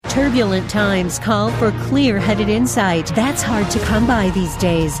Turbulent times call for clear-headed insight. That's hard to come by these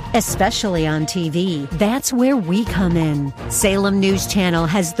days, especially on TV. That's where we come in. Salem News Channel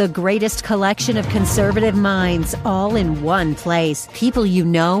has the greatest collection of conservative minds all in one place. People you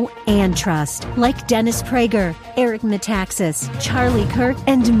know and trust, like Dennis Prager, Eric Metaxas, Charlie Kirk,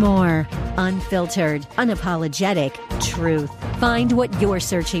 and more. Unfiltered, unapologetic truth. Find what you're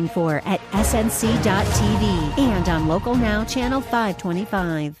searching for at snc.tv and on Local Now, Channel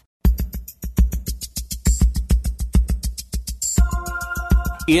 525.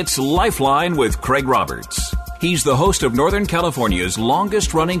 It's Lifeline with Craig Roberts. He's the host of Northern California's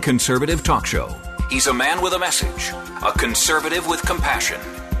longest-running conservative talk show. He's a man with a message, a conservative with compassion.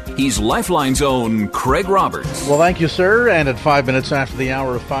 He's Lifeline's own Craig Roberts. Well, thank you, sir. And at 5 minutes after the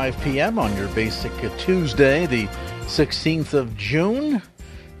hour of 5 p.m. on your basic Tuesday, the 16th of June,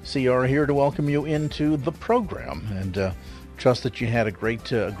 CR here to welcome you into the program. And trust that you had a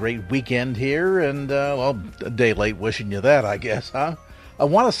great weekend here. And, well, a day late wishing you that, I guess, huh? I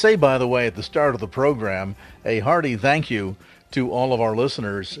want to say, by the way, at the start of the program, a hearty thank you to all of our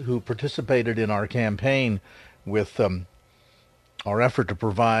listeners who participated in our campaign with our effort to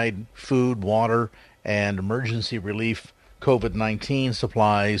provide food, water, and emergency relief COVID-19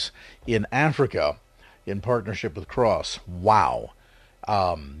 supplies in Africa in partnership with Cross. Wow.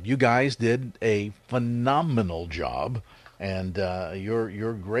 You guys did a phenomenal job, and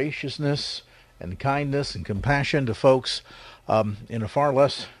your graciousness and kindness and compassion to folks in a far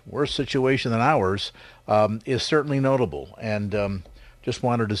less worse situation than ours is certainly notable. And just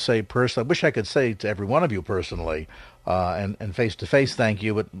wanted to say personally, I wish I could say to every one of you personally and face-to-face thank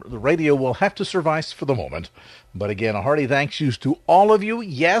you, but the radio will have to suffice for the moment. But again, a hearty thank yous to all of you.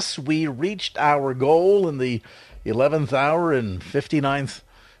 Yes, we reached our goal in the 11th hour and 59th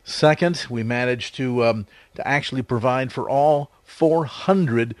second. We managed to actually provide for all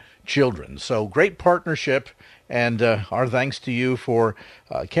 400 children. So great partnership. And our thanks to you for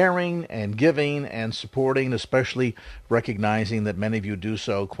caring and giving and supporting, especially recognizing that many of you do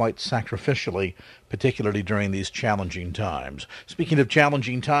so quite sacrificially, particularly during these challenging times. Speaking of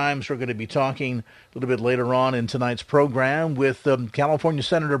challenging times, we're going to be talking a little bit later on in tonight's program with California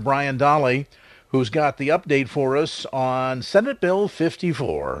Senator Brian Dahle, who's got the update for us on Senate Bill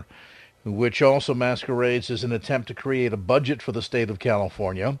 54, which also masquerades as an attempt to create a budget for the state of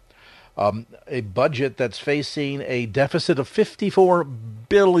California. A budget that's facing a deficit of $54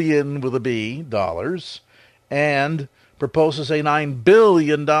 billion with a B dollars, and proposes a $9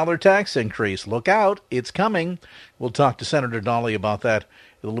 billion tax increase. Look out, it's coming. We'll talk to Senator Dahle about that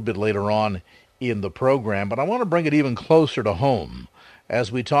a little bit later on in the program, but I want to bring it even closer to home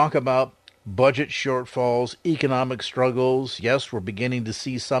as we talk about budget shortfalls, economic struggles. Yes, we're beginning to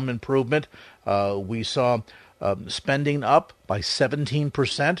see some improvement. We saw spending up by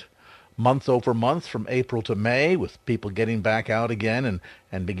 17%. Month over month from April to May, with people getting back out again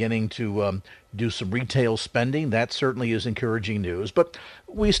and beginning to do some retail spending. That certainly is encouraging news. But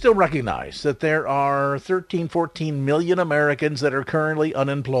we still recognize that there are 14 million Americans that are currently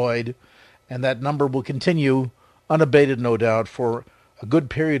unemployed, and that number will continue unabated, no doubt, for a good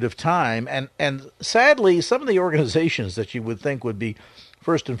period of time. And sadly, some of the organizations that you would think would be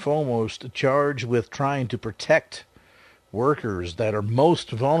first and foremost charged with trying to protect workers that are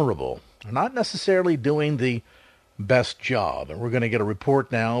most vulnerable are not necessarily doing the best job. And we're going to get a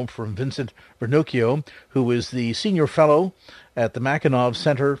report now from Vincent Vernuccio, who is the senior fellow at the Makhanov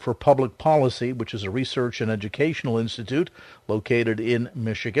Center for Public Policy, which is a research and educational institute located in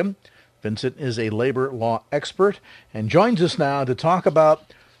Michigan. Vincent is a labor law expert and joins us now to talk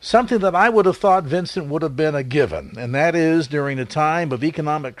about something that I would have thought Vincent would have been a given, and that is during a time of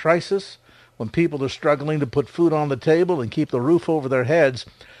economic crisis, when people are struggling to put food on the table and keep the roof over their heads,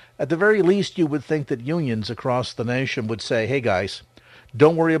 at the very least you would think that unions across the nation would say, hey guys,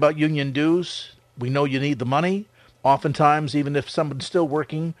 don't worry about union dues. We know you need the money. Oftentimes, even if someone's still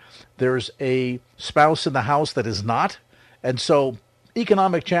working, there's a spouse in the house that is not. And so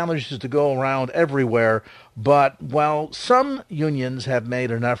economic challenges to go around everywhere. But while some unions have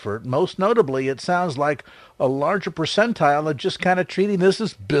made an effort, most notably, it sounds like a larger percentile are just kind of treating this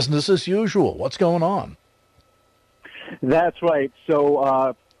as business as usual. What's going on? That's right.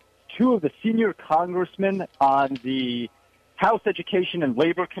 So two of the senior congressmen on the House Education and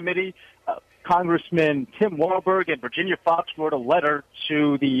Labor Committee, Congressman Tim Walberg and Virginia Foxx, wrote a letter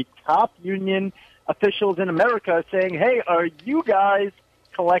to the top union officials in America saying, hey, are you guys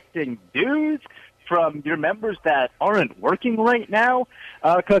collecting dues from your members that aren't working right now?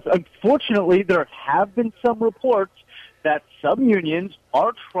 Because unfortunately, there have been some reports that some unions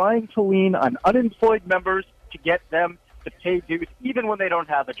are trying to lean on unemployed members to get them to pay dues even when they don't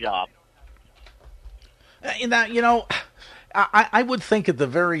have a job. I would think at the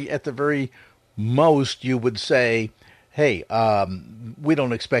very most you would say, hey, we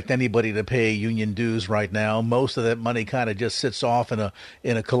don't expect anybody to pay union dues right now. Most of that money kind of just sits off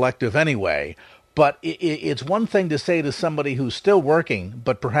in a collective anyway. But it's one thing to say to somebody who's still working,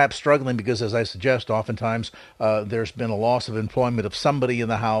 but perhaps struggling because, as I suggest, oftentimes there's been a loss of employment of somebody in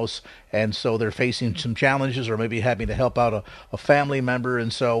the house, and so they're facing some challenges or maybe having to help out a family member,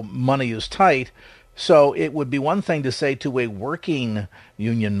 and so money is tight. So it would be one thing to say to a working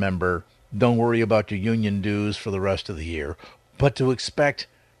union member, don't worry about your union dues for the rest of the year. But to expect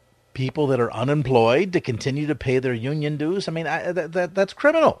people that are unemployed to continue to pay their union dues, I mean, that's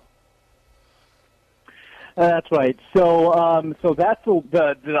criminal. That's right. So that's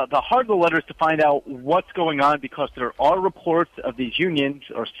the heart of the letter is to find out what's going on, because there are reports of these unions,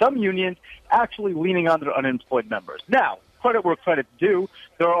 or some unions, actually leaning on their unemployed members. Now, credit where credit's due.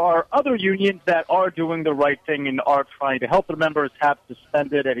 There are other unions that are doing the right thing and are trying to help their members, have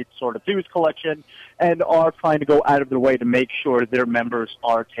suspended any sort of dues collection, and are trying to go out of their way to make sure their members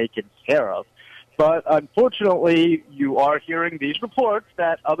are taken care of. But unfortunately, you are hearing these reports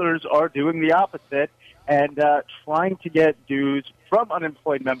that others are doing the opposite and trying to get dues from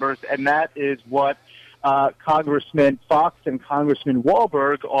unemployed members, and that is what Congressman Fox and Congressman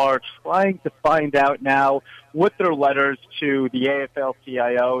Walberg are trying to find out now with their letters to the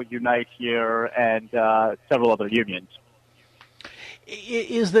AFL-CIO, Unite Here, and several other unions.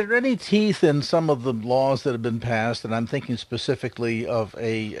 Is there any teeth in some of the laws that have been passed? And I'm thinking specifically of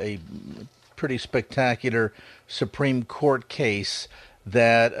a pretty spectacular Supreme Court case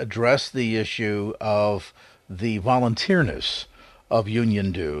that addressed the issue of the volunteerness of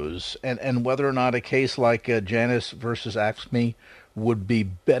union dues, and whether or not a case like Janus versus AFSCME would be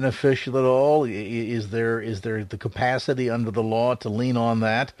beneficial at all. Is there the capacity under the law to lean on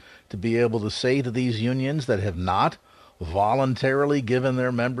that, to be able to say to these unions that have not voluntarily given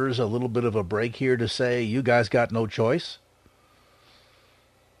their members a little bit of a break here, to say, you guys got no choice?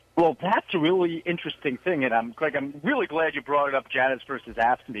 Well, that's a really interesting thing, and Greg, I'm really glad you brought it up, Janus versus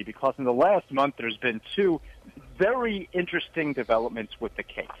AFSCME, because in the last month there's been two very interesting developments with the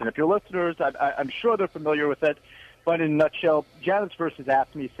case. And if your listeners, I'm sure they're familiar with it, but in a nutshell, Janus versus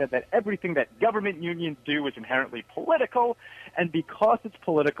AFSCME said that everything that government unions do is inherently political, and because it's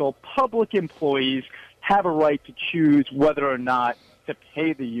political, public employees have a right to choose whether or not to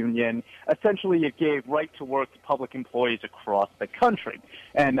pay the union. Essentially, it gave right to work to public employees across the country.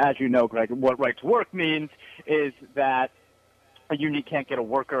 And as you know, Greg, what right to work means is that a union can't get a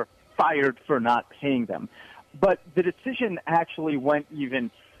worker fired for not paying them. But the decision actually went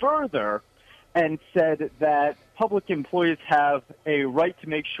even further and said that public employees have a right to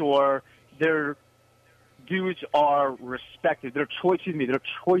make sure their dues are respected, their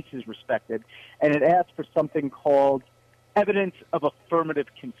choice is respected. And it asked for something called evidence of affirmative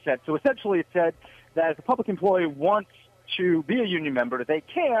consent. So essentially it said that if a public employee wants to be a union member, they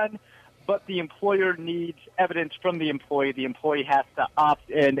can, but the employer needs evidence from the employee. The employee has to opt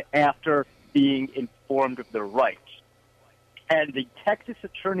in after being informed of their rights. And the Texas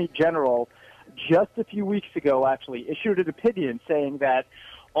Attorney General just a few weeks ago actually issued an opinion saying that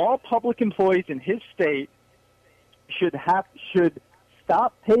all public employees in his state should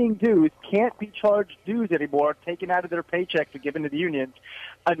stop paying dues, can't be charged dues anymore, taken out of their paychecks and given to the unions,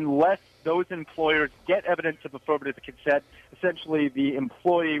 unless those employers get evidence of affirmative consent. Essentially, the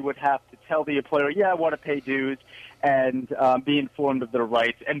employee would have to tell the employer, yeah, I want to pay dues, and be informed of their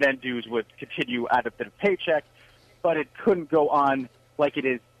rights, and then dues would continue out of their paycheck. But it couldn't go on like it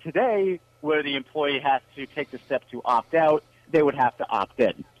is today, where the employee has to take the step to opt out. They would have to opt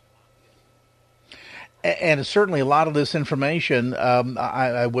in. And certainly a lot of this information,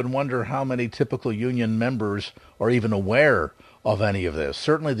 I would wonder how many typical union members are even aware of any of this.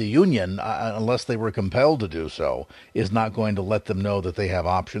 Certainly the union, unless they were compelled to do so, is not going to let them know that they have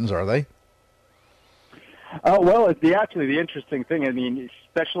options, are they? Well, it's the interesting thing. I mean,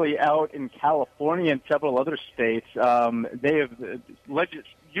 especially out in California and several other states, they have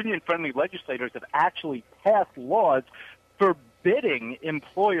union-friendly legislators have actually passed laws forbidding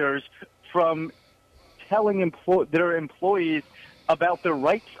employers from telling their employees about their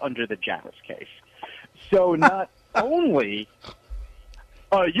rights under the Janus case. So not only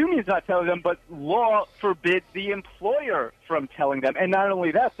are unions not telling them, but law forbids the employer from telling them. And not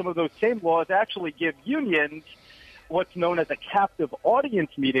only that, some of those same laws actually give unions what's known as a captive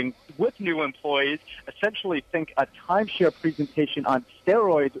audience meeting with new employees. Essentially, think a timeshare presentation on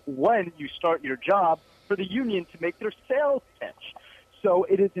steroids when you start your job for the union to make their sales pitch. So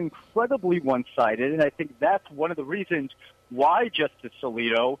it is incredibly one-sided, and I think that's one of the reasons why Justice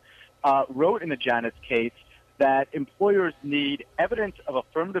Alito wrote in the Janus case that employers need evidence of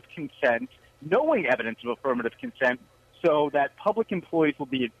affirmative consent, knowing evidence of affirmative consent, so that public employees will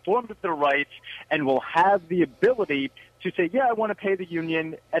be informed of their rights and will have the ability to say, yeah, I want to pay the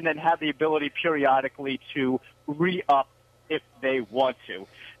union, and then have the ability periodically to re-up if they want to.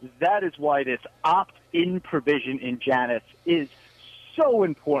 That is why this opt-in provision in Janus is so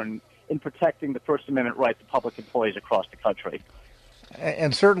important in protecting the First Amendment rights of public employees across the country.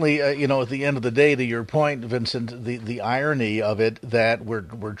 And certainly, at the end of the day, to your point, Vincent, the irony of it that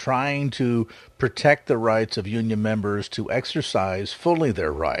we're trying to protect the rights of union members to exercise fully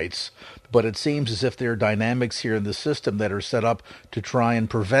their rights, but it seems as if there are dynamics here in the system that are set up to try and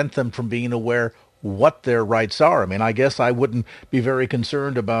prevent them from being aware what their rights are. I mean, I guess I wouldn't be very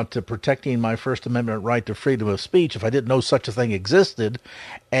concerned about protecting my First Amendment right to freedom of speech if I didn't know such a thing existed,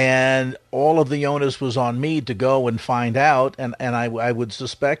 and all of the onus was on me to go and find out, and I would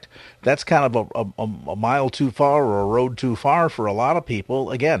suspect that's kind of a mile too far or a road too far for a lot of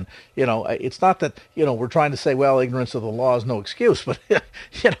people. Again, it's not that, we're trying to say, well, ignorance of the law is no excuse, but,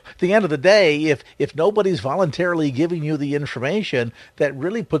 at the end of the day, if nobody's voluntarily giving you the information, that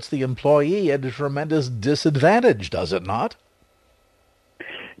really puts the employee at a tremendous disadvantage, does it not?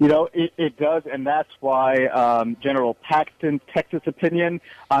 It does, and that's why General Paxton's Texas opinion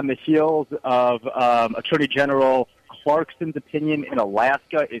on the heels of Attorney General Clarkson's opinion in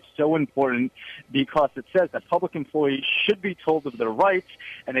Alaska is so important, because it says that public employees should be told of their rights,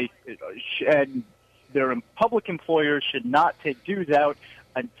 and their public employers should not take dues out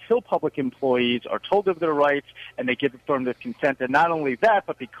until public employees are told of their rights and they give affirmative consent. And not only that,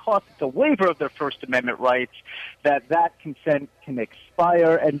 but because it's a waiver of their First Amendment rights, that consent can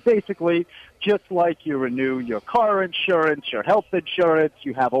expire. And basically, just like you renew your car insurance, your health insurance,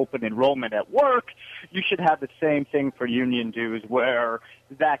 you have open enrollment at work, you should have the same thing for union dues, where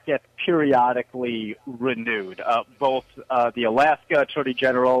that gets periodically renewed. Both the Alaska Attorney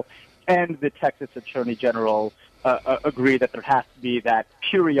General and the Texas Attorney General agree that there has to be that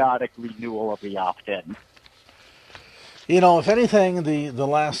periodic renewal of the opt-in. If anything, the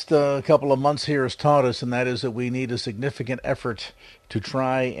last couple of months here has taught us, and that is that we need a significant effort to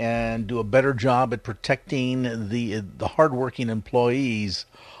try and do a better job at protecting the hardworking employees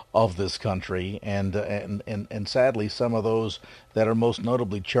of this country, and sadly, some of those that are most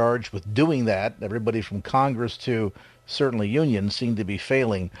notably charged with doing that, everybody from Congress to certainly unions, seem to be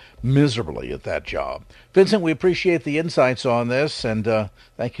failing miserably at that job. Vincent, we appreciate the insights on this, and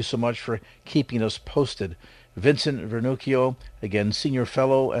thank you so much for keeping us posted. Vincent Vernuccio, again, Senior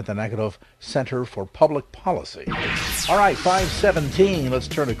Fellow at the Naganoff Center for Public Policy. All right, 5:17. Let's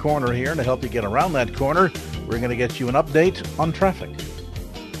turn a corner here, and to help you get around that corner, we're going to get you an update on traffic.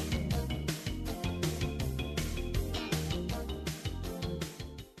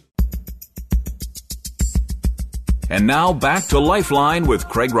 And now back to Lifeline with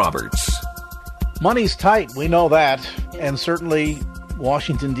Craig Roberts. Money's tight, we know that, and certainly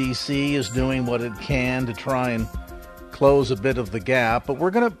Washington, D.C. is doing what it can to try and close a bit of the gap, but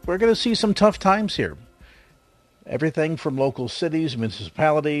we're gonna see some tough times here. Everything from local cities,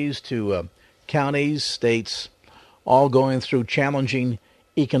 municipalities to counties, states, all going through challenging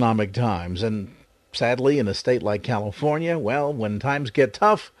economic times. And sadly, in a state like California, well, when times get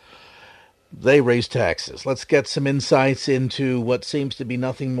tough, they raise taxes. Let's get some insights into what seems to be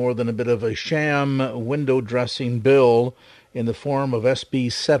nothing more than a bit of a sham window dressing bill in the form of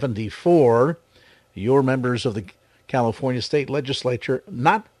SB 74. Your members of the California State Legislature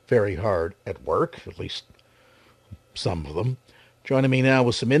not very hard at work, at least some of them. Joining me now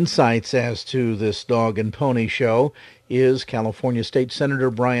with some insights as to this dog and pony show is California State Senator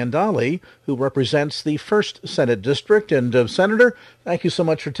Brian Dahle, who represents the 1st Senate District. And Senator, thank you so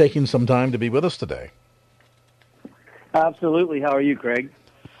much for taking some time to be with us today. Absolutely. How are you, Craig?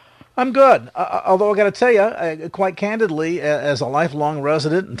 I'm good. Although I got to tell you, quite candidly, as a lifelong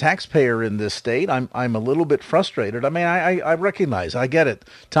resident and taxpayer in this state, I'm a little bit frustrated. I mean, I recognize, I get it.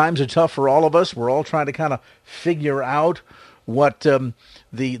 Times are tough for all of us. We're all trying to kind of figure out what the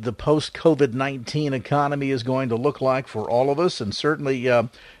post-COVID-19 economy is going to look like for all of us. And certainly,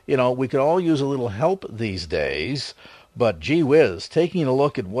 we could all use a little help these days. But gee whiz, taking a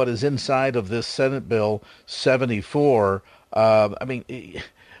look at what is inside of this Senate Bill 74,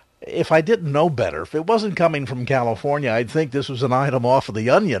 if I didn't know better, if it wasn't coming from California, I'd think this was an item off of the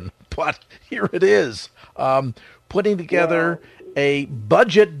onion. But here it is, putting together a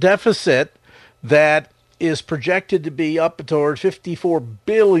budget deficit that is projected to be up toward $54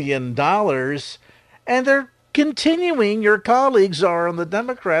 billion, and they're continuing, your colleagues are on the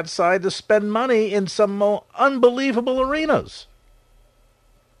Democrat side, to spend money in some unbelievable arenas.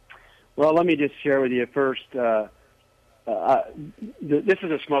 Well, let me just share with you first. This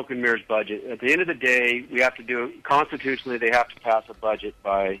is a smoke and mirrors budget. At the end of the day, we have to do constitutionally. They have to pass a budget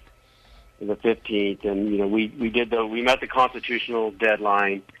by the 15th, and we met the constitutional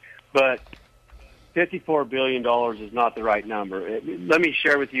deadline, but $54 billion is not the right number. Let me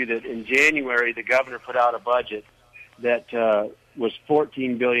share with you that in January, the governor put out a budget that was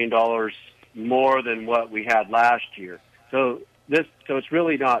 $14 billion more than what we had last year. So it's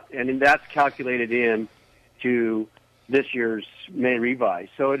really not, and that's calculated in to this year's May revise.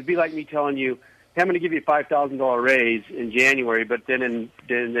 So it'd be like me telling you, hey, I'm going to give you a $5,000 raise in January, but then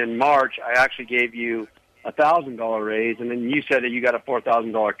in March, I actually gave you a $1,000 raise, and then you said that you got a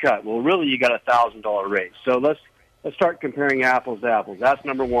 $4,000 cut. Well, really, you got a $1,000 raise. So let's start comparing apples to apples. That's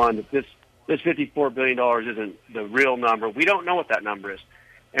number one. That this $54 billion isn't the real number. We don't know what that number is,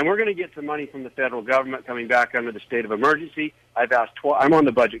 and we're going to get some money from the federal government coming back under the state of emergency. I've asked. I'm on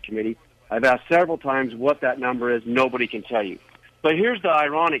the budget committee. I've asked several times what that number is. Nobody can tell you. But here's the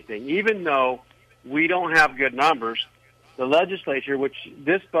ironic thing: even though we don't have good numbers, the legislature, which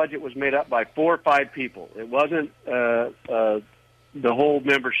this budget was made up by 4 or 5 people. It wasn't the whole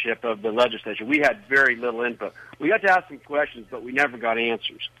membership of the legislature. We had very little input. We got to ask some questions, but we never got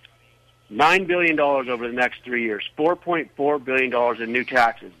answers. $9 billion over the next 3 years, $4.4 billion in new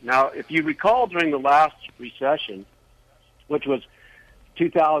taxes. Now, if you recall during the last recession, which was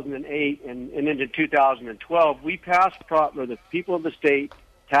 2008 and into 2012, we passed the people of the state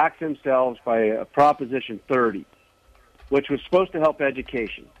tax themselves by a Proposition 30. Which was supposed to help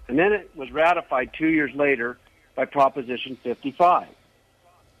education. And then it was ratified 2 years later by Proposition 55,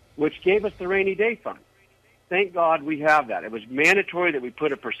 which gave us the rainy day fund. Thank God we have that. It was mandatory that we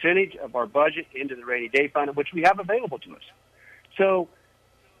put a percentage of our budget into the rainy day fund, which we have available to us. So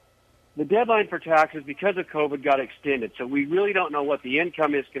the deadline for taxes, because of COVID, got extended. So we really don't know what the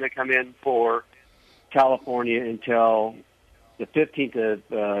income is going to come in for California until the 15th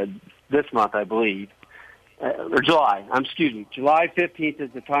of this month, I believe. July 15th is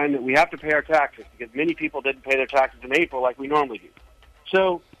the time that we have to pay our taxes, because many people didn't pay their taxes in April like we normally do.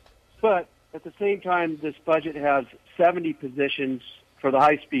 So, but at the same time, this budget has 70 positions for the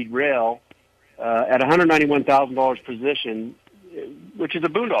high-speed rail at $191,000 per position, which is a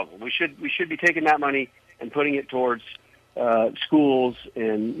boondoggle. We should be taking that money and putting it towards schools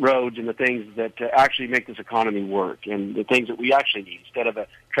and roads and the things that actually make this economy work, and the things that we actually need, instead of a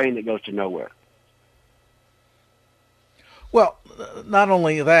train that goes to nowhere. Well, not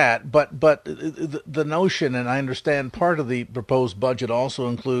only that, but the notion, and I understand part of the proposed budget also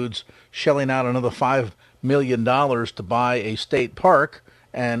includes shelling out another $5 million to buy a state park.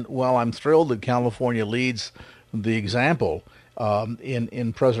 And while I'm thrilled that California leads the example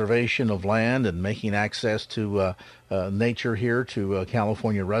in preservation of land and making access to nature here to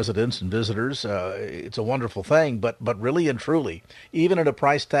California residents and visitors, it's a wonderful thing. But really and truly, even at a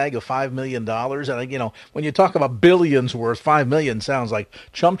price tag of $5 million, and when you talk about billions worth, $5 million sounds like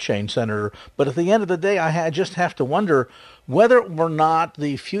chump change, Senator. But at the end of the day, I just have to wonder whether or not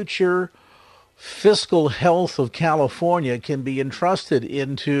the future fiscal health of California can be entrusted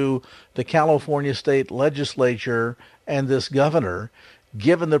into the California state legislature and this governor,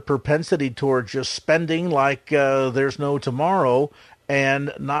 given the propensity toward just spending like there's no tomorrow,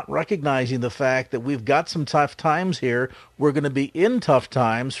 and not recognizing the fact that we've got some tough times here. We're going to be in tough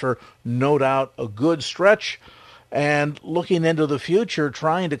times for no doubt a good stretch, and looking into the future,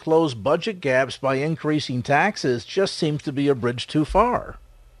 trying to close budget gaps by increasing taxes just seems to be a bridge too far.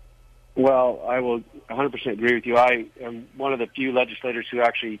 Well, I will 100% agree with you. I am one of the few legislators who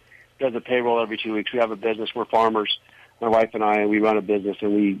actually does a payroll every 2 weeks. We have a business. We're farmers. My wife and I, we run a business,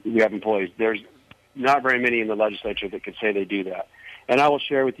 and we have employees. There's not very many in the legislature that could say they do that. And I will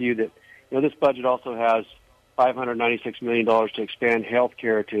share with you that this budget also has $596 million to expand health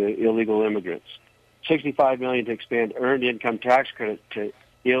care to illegal immigrants, $65 million to expand earned income tax credit to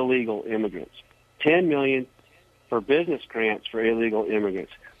illegal immigrants, $10 million for business grants for illegal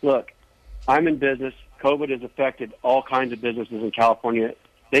immigrants. Look, I'm in business. COVID has affected all kinds of businesses in California.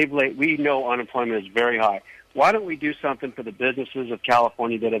 We know unemployment is very high. Why don't we do something for the businesses of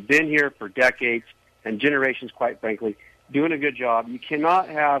California that have been here for decades and generations, quite frankly, doing a good job? You cannot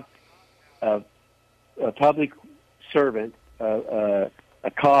have a public servant, a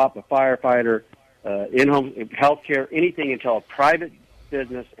cop, a firefighter, in-home healthcare, anything until a private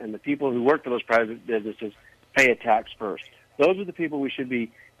business and the people who work for those private businesses pay a tax first. Those are the people we should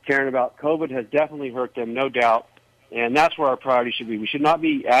be caring about. COVID has definitely hurt them, no doubt, And that's where our priority should be. We should not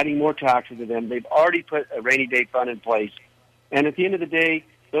be adding more taxes to them. They've already put a rainy day fund in place. And at the end of the day,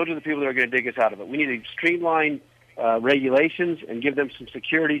 those are the people that are going to dig us out of it. We need to streamline regulations and give them some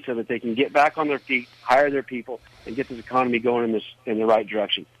security so that they can get back on their feet, hire their people, and get this economy going in the right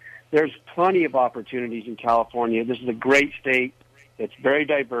direction. There's plenty of opportunities in California. This is a great state. It's very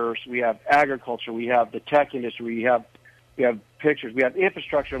diverse. We have agriculture. We have the tech industry. We have pictures. We have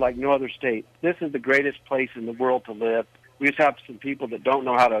infrastructure like no other state. This is the greatest place in the world to live. We just have some people that don't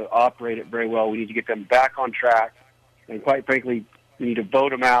know how to operate it very well. We need to get them back on track. And quite frankly, we need to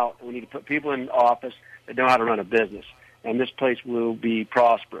vote them out. We need to put people in office that know how to run a business. And this place will be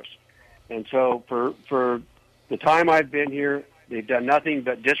prosperous. And so for the time I've been here, they've done nothing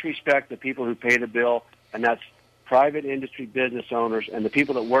but disrespect the people who pay the bill, and that's private industry business owners and the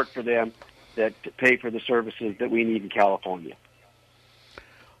people that work for them that pay for the services that we need in California.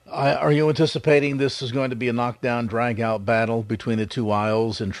 Are you anticipating this is going to be a knockdown, drag-out battle between the two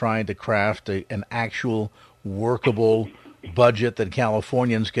aisles in trying to craft an actual workable budget that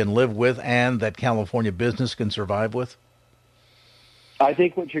Californians can live with and that California business can survive with? I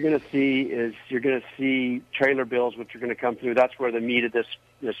think what you're going to see is you're going to see trailer bills, which are going to come through. That's where the meat of this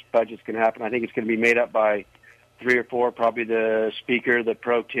budget's going to happen. I think it's going to be made up by 3 or 4, probably the speaker, the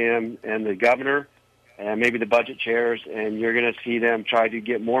pro tem, and the governor, and maybe the budget chairs, and you're going to see them try to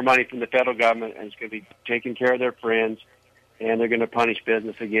get more money from the federal government, and it's going to be taking care of their friends, and they're going to punish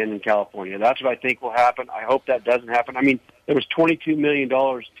business again in California. That's what I think will happen. I hope that doesn't happen. I mean, there was $22 million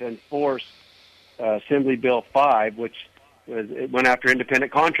to enforce Assembly Bill 5, which it went after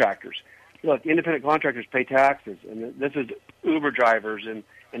independent contractors. Look, independent contractors pay taxes, and this is Uber drivers and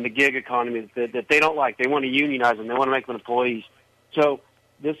the gig economy that they don't like. They want to unionize them. They want to make them employees. So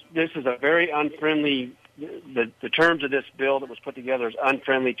this is a very unfriendly, the terms of this bill that was put together is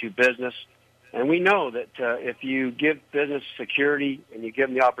unfriendly to business. And we know that if you give business security and you give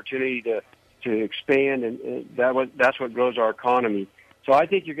them the opportunity to expand, and that's what grows our economy. So I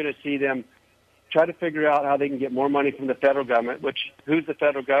think you're going to see them try to figure out how they can get more money from the federal government, who's the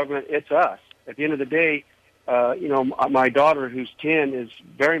federal government? It's us. At the end of the day, my daughter, who's 10, is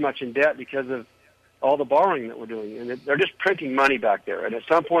very much in debt because of all the borrowing that we're doing. And they're just printing money back there. And at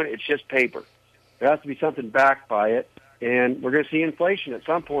some point, it's just paper. There has to be something backed by it. And we're going to see inflation at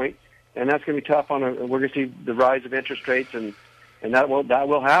some point, and that's going to be tough we're going to see the rise of interest rates, and that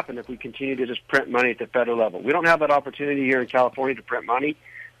will happen if we continue to just print money at the federal level. We don't have that opportunity here in California to print money.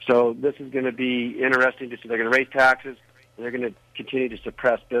 So this is going to be interesting to see. They're going to raise taxes, and they're going to continue to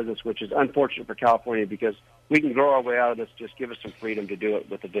suppress business, which is unfortunate for California because we can grow our way out of this. Just give us some freedom to do it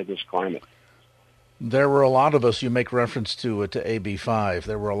with the business climate. There were a lot of us, you make reference to AB 5,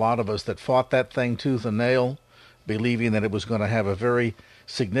 there were a lot of us that fought that thing tooth and nail, believing that it was going to have a very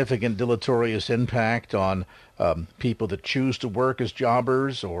significant deleterious impact on people that choose to work as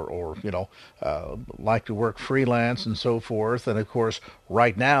jobbers or like to work freelance and so forth. And, of course,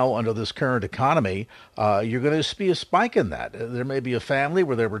 right now, under this current economy, you're going to see a spike in that. There may be a family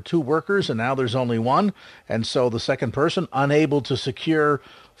where there were 2 workers and now there's only 1. And so the second person, unable to secure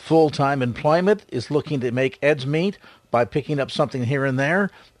full-time employment, is looking to make ends meet by picking up something here and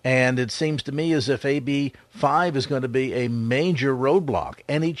there. And it seems to me as if AB 5 is going to be a major roadblock.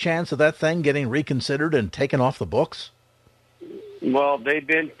 Any chance of that thing getting reconsidered and taken off the books? Well, they've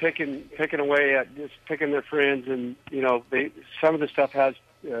been picking away at just picking their friends, and some of the stuff has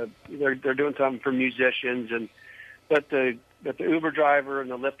they're doing something for musicians, but the Uber driver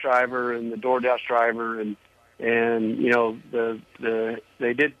and the Lyft driver and the DoorDash driver and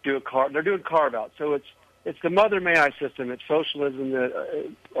they did do they're doing carve out. So it's the mother may I system. It's socialism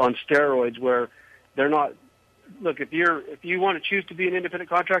on steroids, where they're not. Look, if you want to choose to be an independent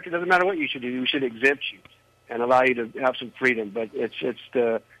contractor, it doesn't matter what you should do. We should exempt you and allow you to have some freedom. But it's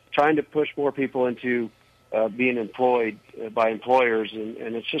trying to push more people into being employed by employers, and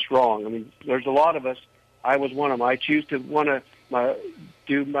it's just wrong. I mean, there's a lot of us. I was one of them. I choose to want to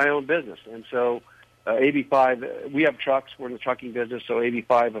do my own business, and so AB 5. We have trucks. We're in the trucking business, so AB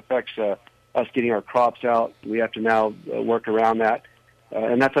 5 affects us getting our crops out. We have to now work around that.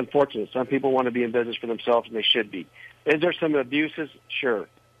 And that's unfortunate. Some people want to be in business for themselves, and they should be. Is there some abuses? Sure.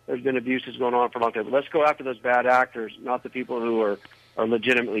 There's been abuses going on for a long time. But let's go after those bad actors, not the people who are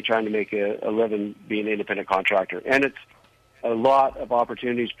legitimately trying to make a living being an independent contractor. And it's a lot of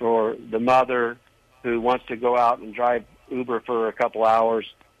opportunities for the mother who wants to go out and drive Uber for a couple hours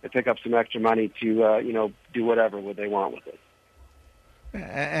and pick up some extra money to, do whatever they want with it.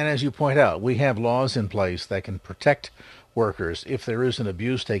 And as you point out, we have laws in place that can protect workers if there is an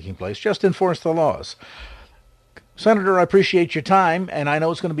abuse taking place. Just enforce the laws. Senator, I appreciate your time, and I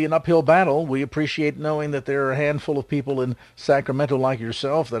know it's going to be an uphill battle. We appreciate knowing that there are a handful of people in Sacramento like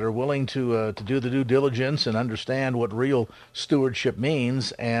yourself that are willing to do the due diligence and understand what real stewardship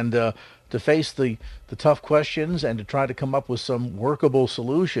means, and to face the tough questions and to try to come up with some workable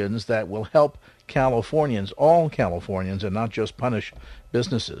solutions that will help Californians, all Californians, and not just punish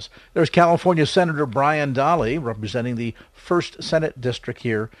businesses. There's California Senator Brian Dahle representing the 1st Senate District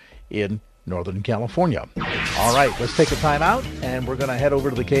here in Northern California. All right, let's take a time out, and we're going to head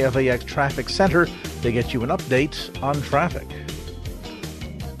over to the KFAX Traffic Center to get you an update on traffic.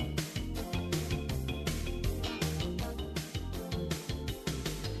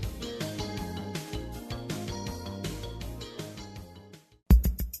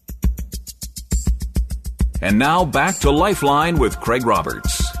 And now back to Lifeline with Craig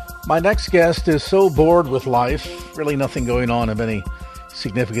Roberts. My next guest is so bored with life, really nothing going on of any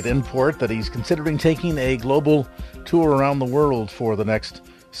significant import, that he's considering taking a global tour around the world for the next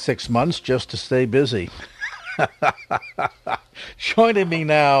 6 months just to stay busy. Joining me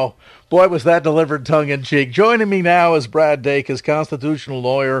now, boy, was that delivered tongue-in-cheek. Joining me now is Brad Dacus, constitutional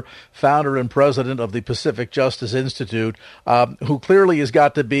lawyer, founder and president of the Pacific Justice Institute, who clearly has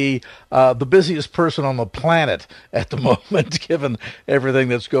got to be the busiest person on the planet at the moment, given everything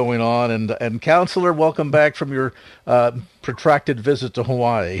that's going on. And Counselor, welcome back from your protracted visit to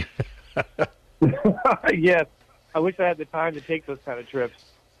Hawaii. Yes, I wish I had the time to take those kind of trips.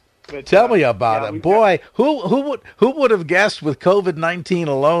 But, Tell me about it. Boy, who would have guessed with COVID-19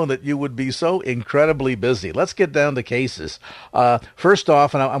 alone that you would be so incredibly busy? Let's get down to cases. First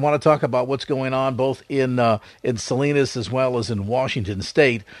off, and I want to talk about what's going on both in Salinas as well as in Washington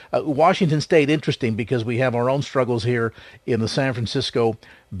State. Washington State, interesting because we have our own struggles here in the San Francisco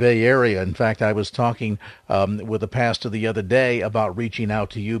Bay Area. In fact, I was talking with a pastor the other day about reaching out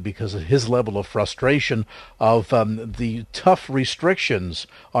to you because of his level of frustration of the tough restrictions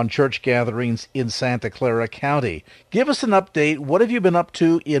on church gatherings in Santa Clara County. Give us an update. What have you been up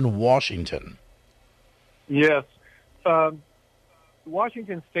to in Washington? Yes.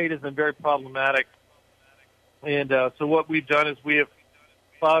 Washington State has been very problematic. And so what we've done is we have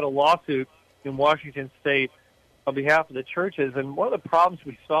filed a lawsuit in Washington State on behalf of the churches. And one of the problems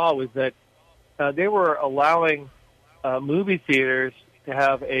we saw was that they were allowing movie theaters to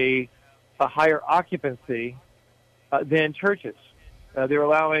have a higher occupancy than churches. They were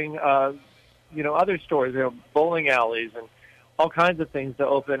allowing, other stores, bowling alleys and all kinds of things to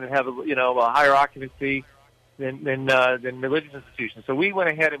open and have, a higher occupancy than religious institutions. So we went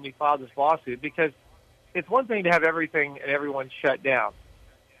ahead and we filed this lawsuit because it's one thing to have everything and everyone shut down.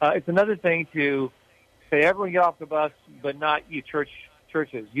 It's another thing to say, everyone get off the bus, but not you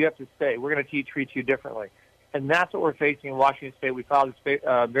churches. You have to stay. We're going to treat you differently. And that's what we're facing in Washington State. We filed this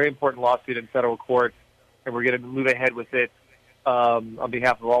very important lawsuit in federal court, and we're going to move ahead with it on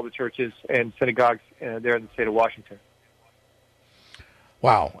behalf of all the churches and synagogues there in the state of Washington.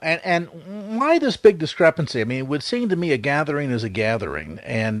 Wow. And why this big discrepancy? I mean, it would seem to me a gathering is a gathering.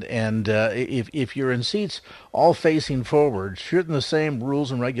 And if you're in seats all facing forward, shouldn't the same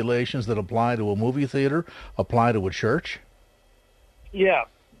rules and regulations that apply to a movie theater apply to a church? Yeah,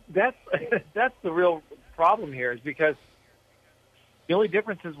 that's the real problem here, is because the only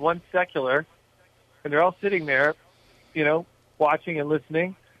difference is one's secular, and they're all sitting there, watching and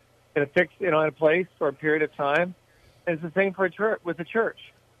listening in a fixed, in a place for a period of time. And it's the same for a church, with the church,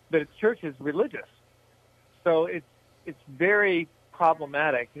 but its church is religious, so it's very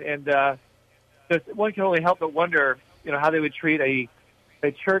problematic. And one can only help but wonder, how they would treat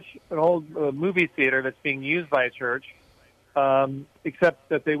a church, an old movie theater that's being used by a church, except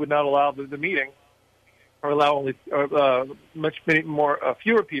that they would not allow the meeting, or allow only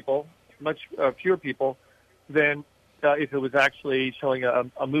fewer people than if it was actually showing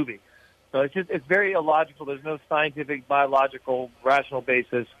a movie. So it's very illogical. There's no scientific, biological, rational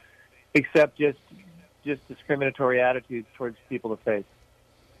basis, except just discriminatory attitudes towards people of faith.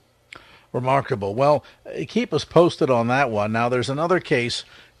 Remarkable. Well, keep us posted on that one. Now, there's another case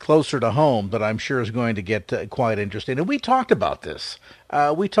closer to home that I'm sure is going to get quite interesting. And we talked about this.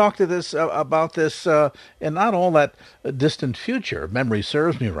 About this in not all that distant future, if memory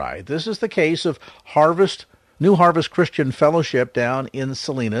serves me right. This is the case of New Harvest Christian Fellowship down in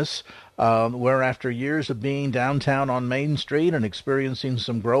Salinas, where after years of being downtown on Main Street and experiencing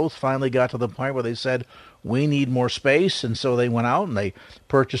some growth, finally got to the point where they said, we need more space. And so they went out and they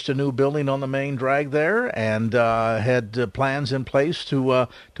purchased a new building on the main drag there and had plans in place to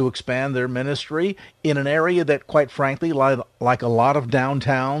expand their ministry in an area that, quite frankly, like a lot of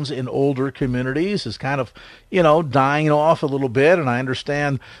downtowns in older communities, is kind of, dying off a little bit. And I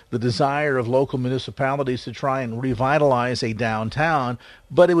understand the desire of local municipalities to try and revitalize a downtown.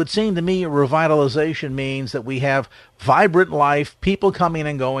 But it would seem to me revitalization means that we have vibrant life, people coming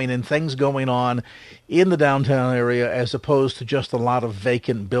and going, and things going on in the downtown area as opposed to just a lot of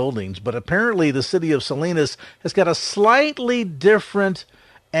vacant buildings. But apparently the city of Salinas has got a slightly different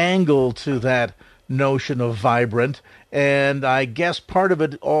angle to that notion of vibrant, and I guess part of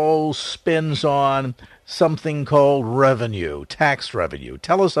it all spins on something called revenue, tax revenue.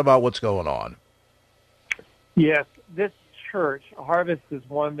 Tell us about what's going on. Yes, this church, Harvest, is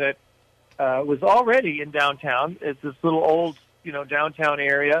one that was already in downtown. It's this little old, downtown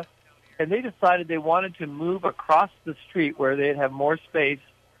area, and they decided they wanted to move across the street where they'd have more space,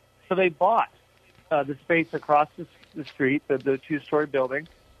 so they bought the space across the street, the two-story building,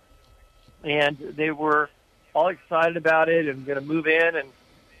 and they were all excited about it and going to move in,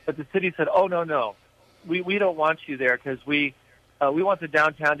 but the city said, "Oh, no, we don't want you there because we want the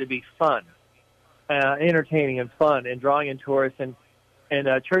downtown to be fun, entertaining and fun, and drawing in tourists, and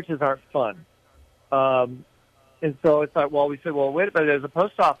churches aren't fun." And so it's like, we said, wait a minute, there's a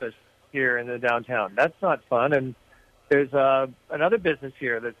post office here in the downtown. That's not fun. And there's another business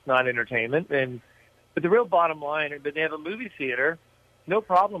here that's not entertainment. But the real bottom line, but they have a movie theater, no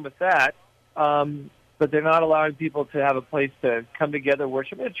problem with that. But they're not allowing people to have a place to come together,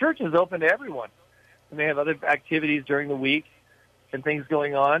 worship. And the church is open to everyone, and they have other activities during the week and things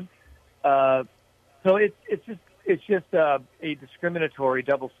going on. So it's just a discriminatory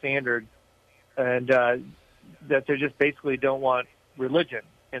double standard, and that they just basically don't want religion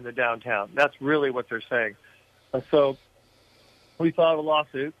in the downtown. That's really what they're saying. So we filed a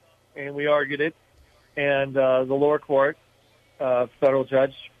lawsuit, and we argued it, and the lower court, federal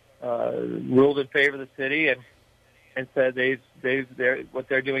judge, ruled in favor of the city and said what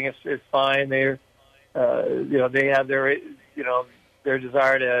they're doing is fine. They have their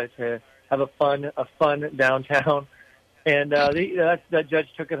desire to have a fun downtown, and that judge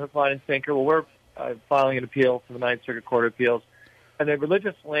took it hook, line, and sinker. Well, we're filing an appeal to the Ninth Circuit Court of Appeals, and the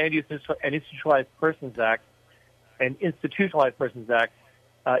Religious Land Use and Institutionalized Persons Act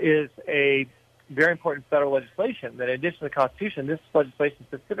is a very important federal legislation that, in addition to the Constitution, this legislation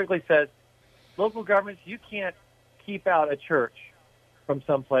specifically says local governments, you can't keep out a church from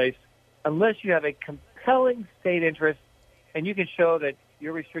someplace unless you have a compelling state interest and you can show that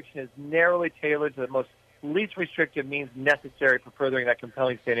your restriction is narrowly tailored to the most least restrictive means necessary for furthering that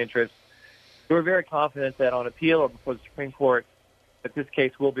compelling state interest. So we're very confident that on appeal or before the Supreme Court that this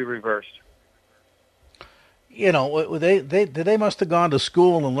case will be reversed. They must have gone to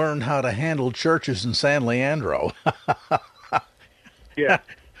school and learned how to handle churches in San Leandro. Yeah.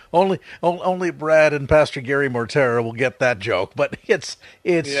 Only Brad and Pastor Gary Mortera will get that joke, but it's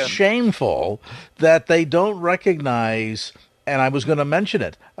shameful that they don't recognize. And I was going to mention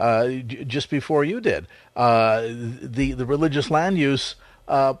it just before you did. The religious land use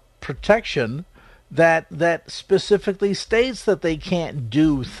protection that specifically states that they can't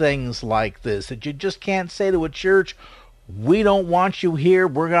do things like this. That you just can't say to a church, "We don't want you here.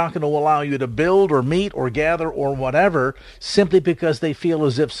 We're not going to allow you to build or meet or gather or whatever," simply because they feel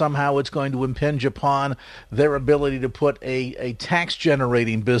as if somehow it's going to impinge upon their ability to put a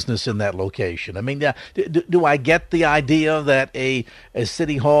tax-generating business in that location. I mean, do I get the idea that a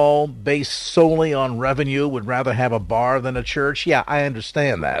city hall based solely on revenue would rather have a bar than a church? Yeah, I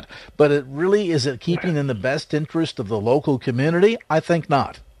understand that. But is it keeping in the best interest of the local community? I think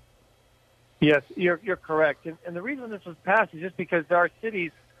not. Yes, you're correct. And the reason this was passed is just because there are cities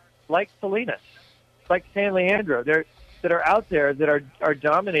like Salinas, like San Leandro, that are out there that are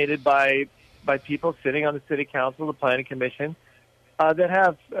dominated by people sitting on the city council, the planning commission, that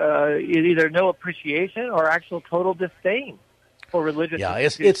have either no appreciation or actual total disdain for religious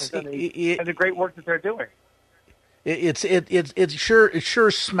institutions and the great work that they're doing. It sure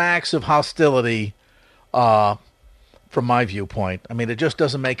smacks of hostility. From my viewpoint. I mean, it just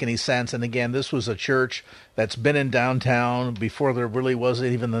doesn't make any sense. And again, this was a church that's been in downtown before there really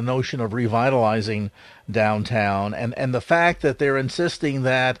wasn't even the notion of revitalizing downtown. And the fact that they're insisting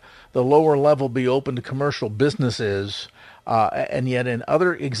that the lower level be open to commercial businesses, And yet in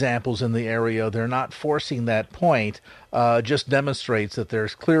other examples in the area, they're not forcing that point. Just demonstrates that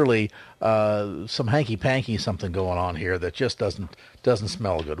there's clearly some hanky-panky something going on here that just doesn't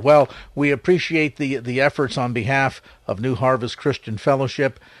smell good. Well, we appreciate the efforts on behalf of New Harvest Christian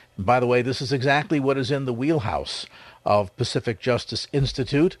Fellowship. And by the way, this is exactly what is in the wheelhouse of Pacific Justice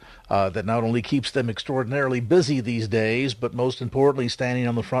Institute, that not only keeps them extraordinarily busy these days, but most importantly, standing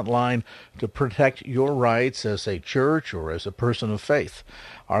on the front line to protect your rights as a church or as a person of faith.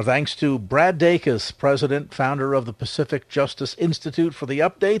 Our thanks to Brad Dacus, President, founder of the Pacific Justice Institute, for the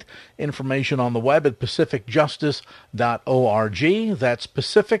update. Information on the web at pacificjustice.org. That's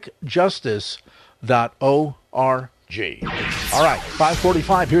pacificjustice.org. All right,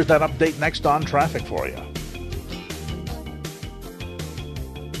 5:45. Here's that update next on traffic for you.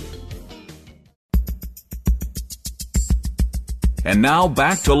 And now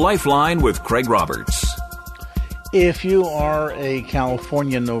back to Lifeline with Craig Roberts. If you are a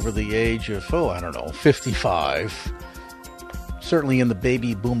Californian over the age of, 55, certainly in the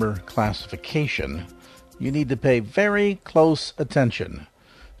baby boomer classification, you need to pay very close attention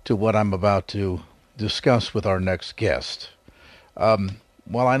to what I'm about to discuss with our next guest.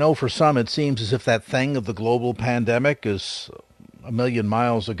 While I know for some it seems as if that thing of the global pandemic is a million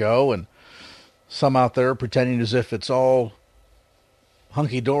miles ago, and some out there pretending as if it's all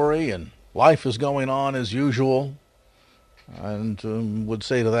hunky-dory and life is going on as usual, and would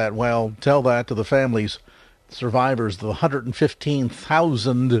say to that, well, tell that to the families, survivors, the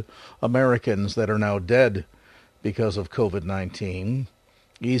 115,000 Americans that are now dead because of COVID-19,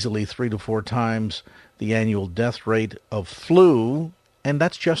 easily 3 to 4 times the annual death rate of flu, and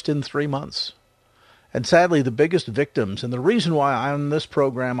that's just in 3 months. And sadly, the biggest victims, and the reason why on this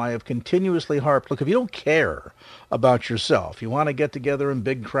program I have continuously harped, look, if you don't care about yourself, you want to get together in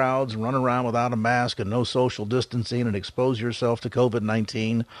big crowds and run around without a mask and no social distancing and expose yourself to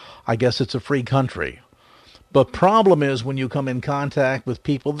COVID-19, I guess it's a free country. But problem is when you come in contact with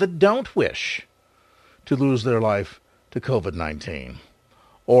people that don't wish to lose their life to COVID-19,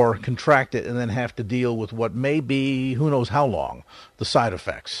 or contract it and then have to deal with what may be, who knows how long, the side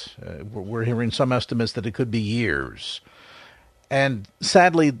effects. We're hearing some estimates that it could be years. And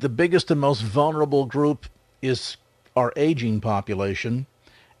sadly, the biggest and most vulnerable group is our aging population.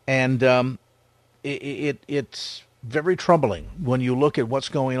 And it's very troubling when you look at what's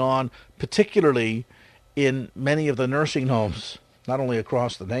going on, particularly in many of the nursing homes, not only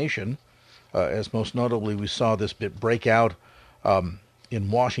across the nation, as most notably we saw this bit break out in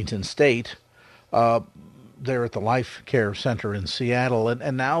Washington State, there at the Life Care Center in Seattle,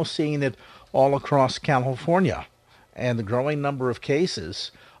 and now seeing it all across California, and the growing number of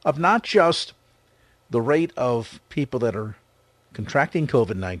cases of not just the rate of people that are contracting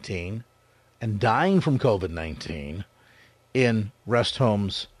COVID-19 and dying from COVID-19 in rest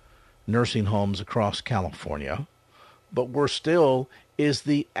homes, nursing homes across California, but worse still is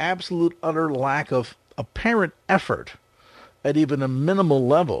the absolute utter lack of apparent effort at even a minimal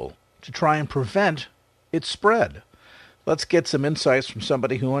level to try and prevent its spread. Let's get some insights from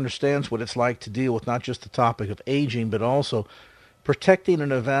somebody who understands what it's like to deal with not just the topic of aging, but also protecting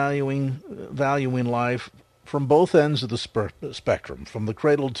and valuing life from both ends of the spectrum, from the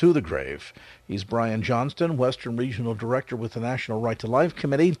cradle to the grave. He's Brian Johnston, Western Regional Director with the National Right to Life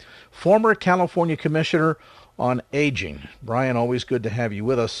Committee, former California Commissioner on Aging. Brian, always good to have you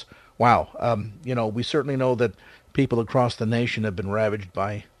with us. Wow. We certainly know that people across the nation have been ravaged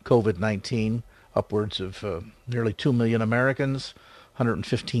by COVID-19. Upwards of nearly 2 million Americans,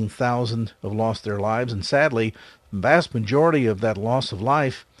 115,000 have lost their lives. And sadly, the vast majority of that loss of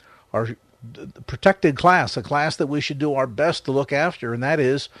life are the protected class, a class that we should do our best to look after, and that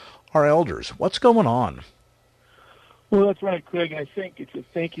is our elders. What's going on? Well, that's right, Craig. I think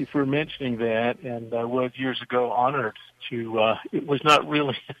thank you for mentioning that. And I was years ago honored to, it was not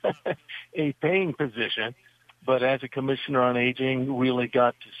really a paying position, but as a commissioner on aging, really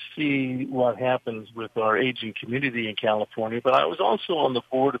got to see what happens with our aging community in California. But I was also on the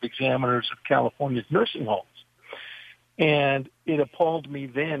board of examiners of California's nursing homes. And it appalled me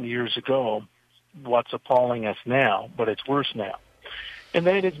then, years ago, what's appalling us now, but it's worse now. And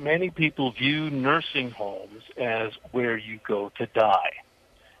that is many people view nursing homes as where you go to die.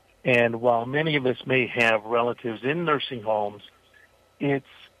 And while many of us may have relatives in nursing homes, it's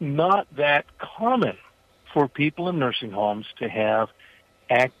not that common for people in nursing homes to have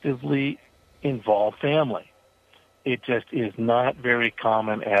actively involved family. It just is not very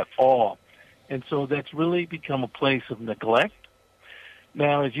common at all. And so that's really become a place of neglect.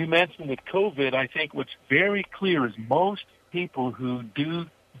 Now, as you mentioned with COVID, I think what's very clear is most people who do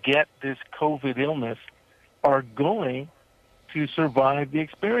get this COVID illness are going to survive the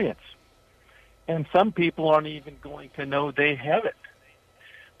experience. And some people aren't even going to know they have it.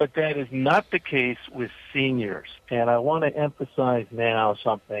 But that is not the case with seniors. And I want to emphasize now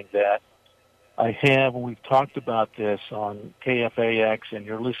something that I have, and we've talked about this on KFAX, and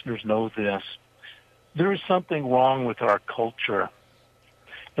your listeners know this. There is something wrong with our culture,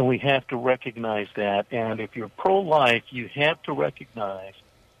 and we have to recognize that. And if you're pro-life, you have to recognize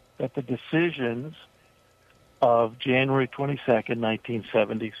that the decisions of January 22nd,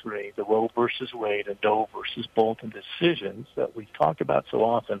 1973, the Roe versus Wade and Doe versus Bolton decisions that we talk about so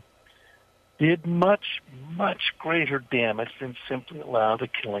often, did much, much greater damage than simply allow the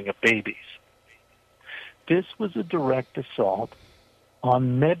killing of babies. This was a direct assault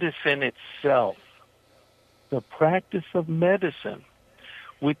on medicine itself, the practice of medicine,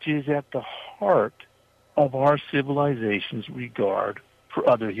 which is at the heart of our civilization's regard for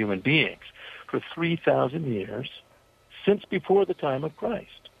other human beings. For 3,000 years, since before the time of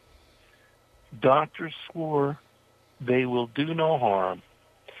Christ, doctors swore they will do no harm,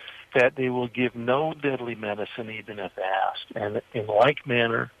 that they will give no deadly medicine even if asked, and in like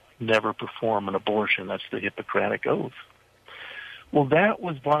manner, never perform an abortion. That's the Hippocratic Oath. Well, that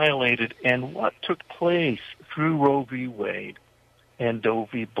was violated, and what took place through Roe v. Wade and Doe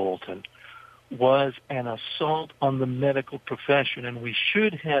v. Bolton was an assault on the medical profession, and we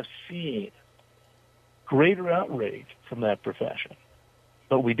should have seen greater outrage from that profession,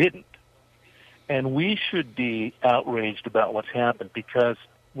 but we didn't. And we should be outraged about what's happened, because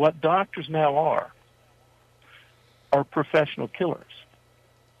what doctors now are professional killers.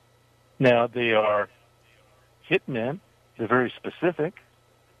 Now, they are hitmen. They're very specific.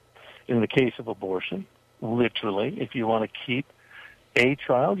 In the case of abortion, literally, if you want to keep a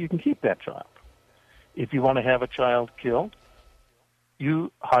child, you can keep that child. If you want to have a child killed,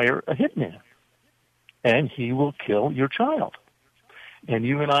 you hire a hitman, and he will kill your child. And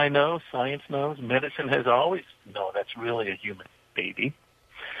you and I know, science knows, medicine has always known that's really a human baby.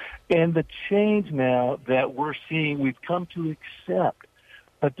 And the change now that we're seeing, we've come to accept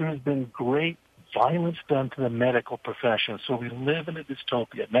that there's been great violence done to the medical profession. So we live in a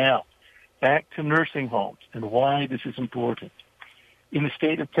dystopia. Now, back to nursing homes and why this is important. In the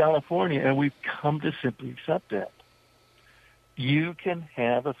state of California, and we've come to simply accept that, you can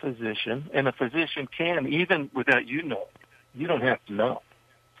have a physician, and a physician can, even without you knowing, you don't have to know,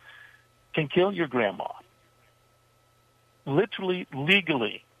 can kill your grandma. Literally,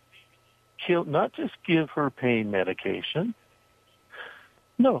 legally, kill, not just give her pain medication,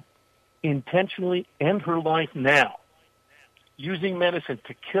 no, intentionally end her life now, using medicine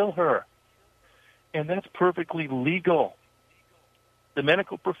to kill her. And that's perfectly legal. The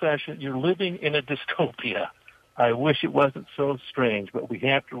medical profession, you're living in a dystopia. I wish it wasn't so strange, but we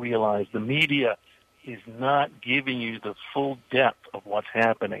have to realize the media is not giving you the full depth of what's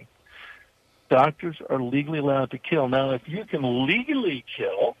happening. Doctors are legally allowed to kill. Now, if you can legally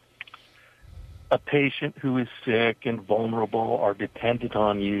kill a patient who is sick and vulnerable or dependent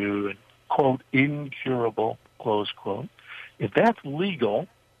on you and, quote, incurable, close quote, if that's legal,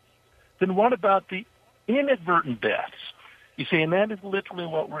 then what about the inadvertent deaths? You see, and that is literally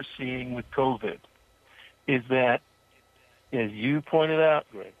what we're seeing with COVID, is that, as you pointed out,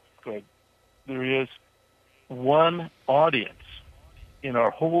 Greg, there is one audience in our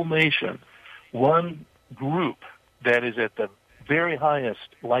whole nation, one group that is at the very highest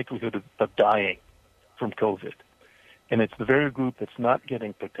likelihood of dying from COVID. And it's the very group that's not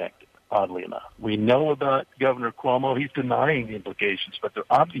getting protected, oddly enough. We know about Governor Cuomo. He's denying the implications, but they're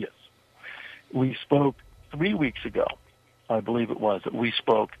obvious. We spoke 3 weeks ago, I believe it was, that we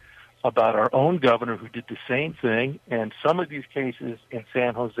spoke about our own governor who did the same thing, and some of these cases in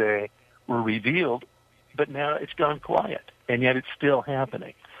San Jose were revealed, but now it's gone quiet, and yet it's still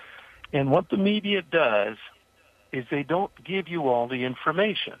happening. And what the media does is they don't give you all the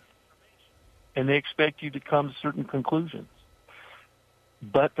information, and they expect you to come to certain conclusions.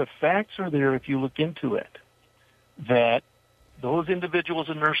 But the facts are there if you look into it, that those individuals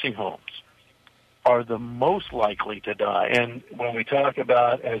in nursing homes are the most likely to die. And when we talk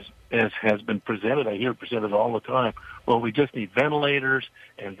about, as has been presented, I hear it presented all the time, well, we just need ventilators,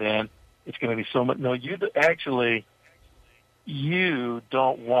 and then it's going to be so much. No, you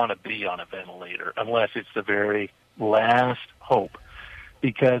don't want to be on a ventilator unless it's the very last hope.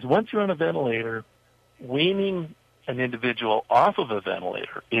 Because once you're on a ventilator, weaning an individual off of a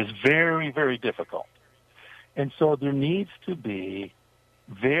ventilator is very, very difficult. And so there needs to be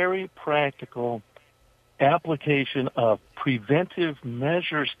very practical application of preventive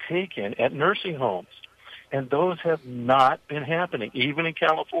measures taken at nursing homes. And those have not been happening, even in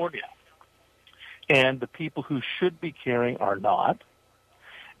California. and the people who should be caring are not.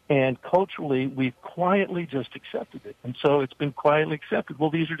 And culturally, we've quietly just accepted it. And so it's been quietly accepted. Well,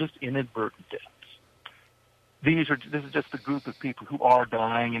 these are just inadvertent deaths. This is just a group of people who are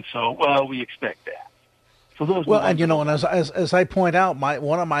dying, and so, well, we expect that. So those well, and and as I point out,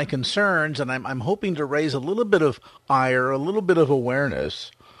 one of my concerns, and I'm hoping to raise a little bit of ire, a little bit of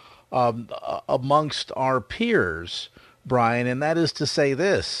awareness amongst our peers, Brian, and that is to say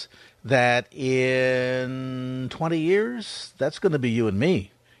this, that in 20 years, that's going to be you and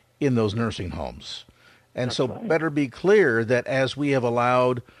me in those nursing homes. And that's so right. Better be clear that as we have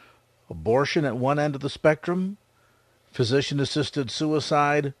allowed abortion at one end of the spectrum, physician-assisted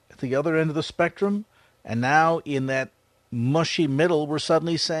suicide at the other end of the spectrum, and now in that mushy middle, we're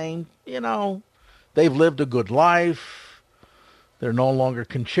suddenly saying, they've lived a good life. They're no longer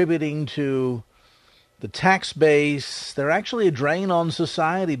contributing to the tax base. They're actually a drain on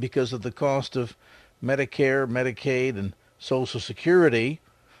society because of the cost of Medicare, Medicaid, and Social Security.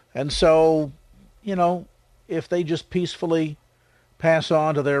 And so, if they just peacefully pass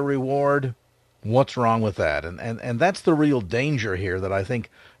on to their reward, what's wrong with that? And that's the real danger here that I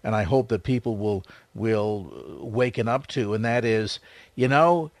think and I hope that people will waken up to, and that is,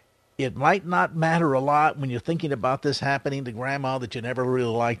 it might not matter a lot when you're thinking about this happening to grandma that you never really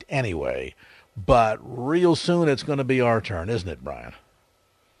liked anyway, but real soon it's going to be our turn, isn't it, Brian?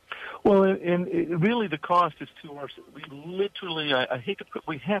 Well, and really the cost is to our, we literally, I hate to put,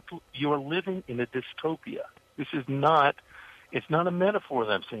 you're living in a dystopia. This is not, it's not a metaphor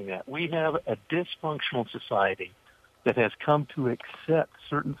that I'm saying that. We have a dysfunctional society that has come to accept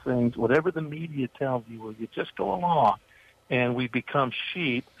certain things, whatever the media tells you, or you just go along, and we become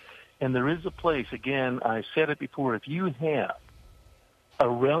sheep. And there is a place, again, I said it before, if you have a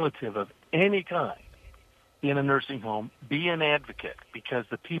relative of any kind in a nursing home, be an advocate, because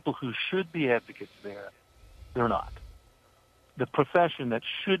the people who should be advocates there, they're not. The profession that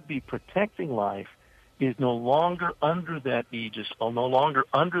should be protecting life is no longer under that aegis, or no longer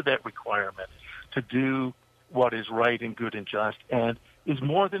under that requirement to do what is right and good and just, and is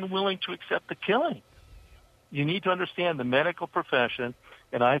more than willing to accept the killing. You need to understand the medical profession,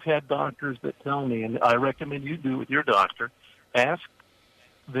 and I've had doctors that tell me, and I recommend you do with your doctor, ask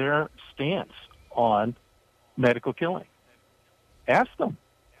their stance on medical killing. Ask them.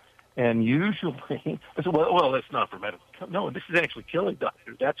 And usually, I say, well, that's not for medical. No, this is actually killing,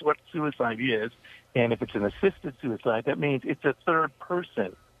 doctor. That's what suicide is. And if it's an assisted suicide, that means it's a third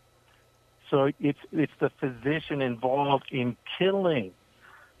person. So it's the physician involved in killing.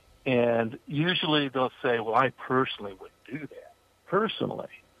 And usually they'll say, well, I personally would do that, personally.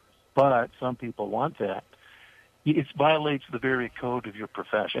 But some people want that. It violates the very code of your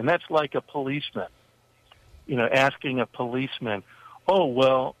profession. That's like a policeman, asking a policeman, oh,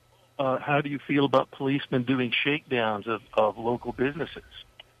 well, how do you feel about policemen doing shakedowns of local businesses?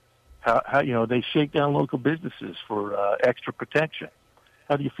 How they shake down local businesses for extra protection.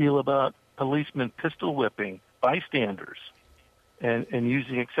 How do you feel about policemen pistol whipping bystanders and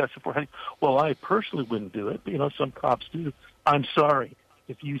using excessive force? Well, I personally wouldn't do it, but some cops do. I'm sorry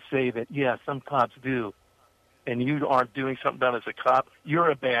if you say that, yeah, some cops do, and you aren't doing something done as a cop,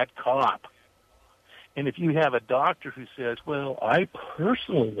 you're a bad cop. And if you have a doctor who says, well, I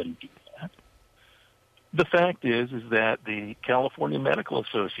personally wouldn't do that, the fact is that the California Medical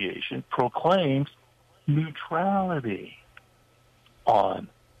Association proclaims neutrality on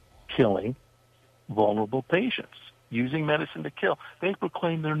killing vulnerable patients, using medicine to kill. They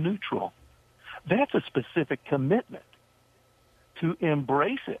proclaim they're neutral. That's a specific commitment to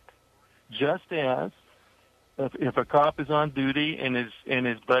embrace it, just as if a cop is on duty and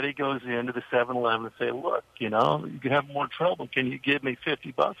his buddy goes into the 7-Eleven and say, look, you can have more trouble. Can you give me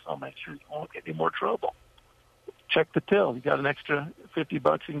 $50? I'll make sure you won't get any more trouble. Check the till. You got an extra $50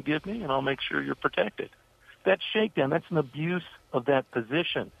 you can give me, and I'll make sure you're protected. That's shakedown. That's an abuse of that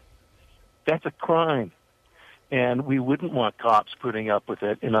position. That's a crime. And we wouldn't want cops putting up with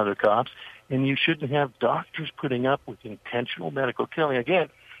it and other cops. And you shouldn't have doctors putting up with intentional medical killing. Again,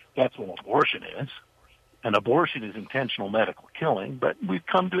 that's what abortion is. And abortion is intentional medical killing, but we've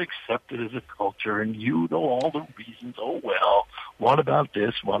come to accept it as a culture, and you know all the reasons. Oh, well, what about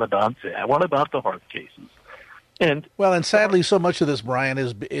this? What about that? What about the heart cases? And sadly, so much of this, Brian,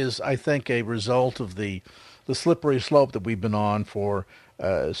 is I think, a result of the slippery slope that we've been on for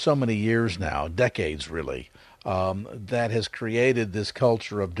so many years now, decades really, that has created this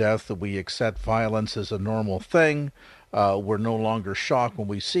culture of death that we accept violence as a normal thing. We're no longer shocked when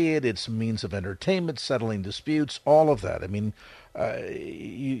we see it. It's a means of entertainment, settling disputes, all of that. I mean,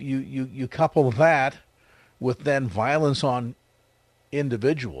 you couple that with then violence on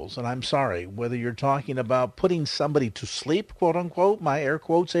individuals, and I'm sorry, whether you're talking about putting somebody to sleep, quote unquote, my air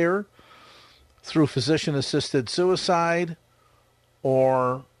quotes here, through physician-assisted suicide,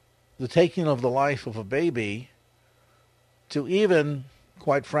 or the taking of the life of a baby, to even,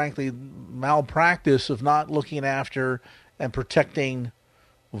 quite frankly, malpractice of not looking after and protecting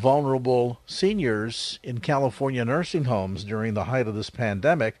vulnerable seniors in California nursing homes during the height of this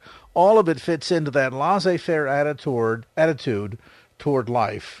pandemic, all of it fits into that laissez-faire attitude toward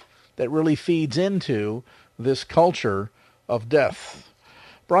life that really feeds into this culture of death.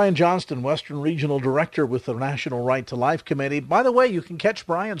 Brian Johnston, Western Regional Director with the National Right to Life Committee. By the way, you can catch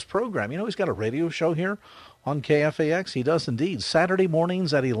Brian's program. You know, he's got a radio show here on KFAX. He does indeed. Saturday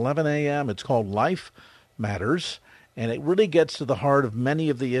mornings at 11 a.m. It's called Life Matters. And it really gets to the heart of many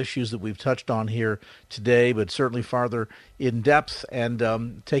of the issues that we've touched on here today, but certainly farther in depth,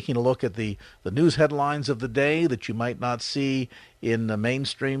 and taking a look at the news headlines of the day that you might not see in the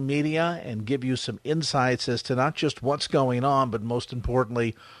mainstream media, and give you some insights as to not just what's going on, but most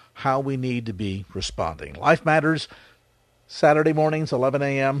importantly, how we need to be responding. Life Matters, Saturday mornings, 11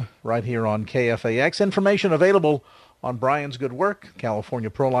 a.m., right here on KFAX. Information available on Brian's good work, California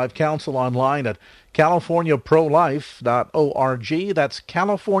Pro-Life Council, online at californiaprolife.org. That's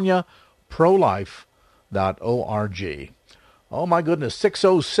californiaprolife.org. Oh, my goodness,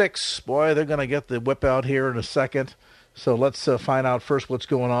 6:06. Boy, they're going to get the whip out here in a second. So let's find out first what's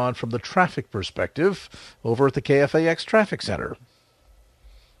going on from the traffic perspective over at the KFAX Traffic Center.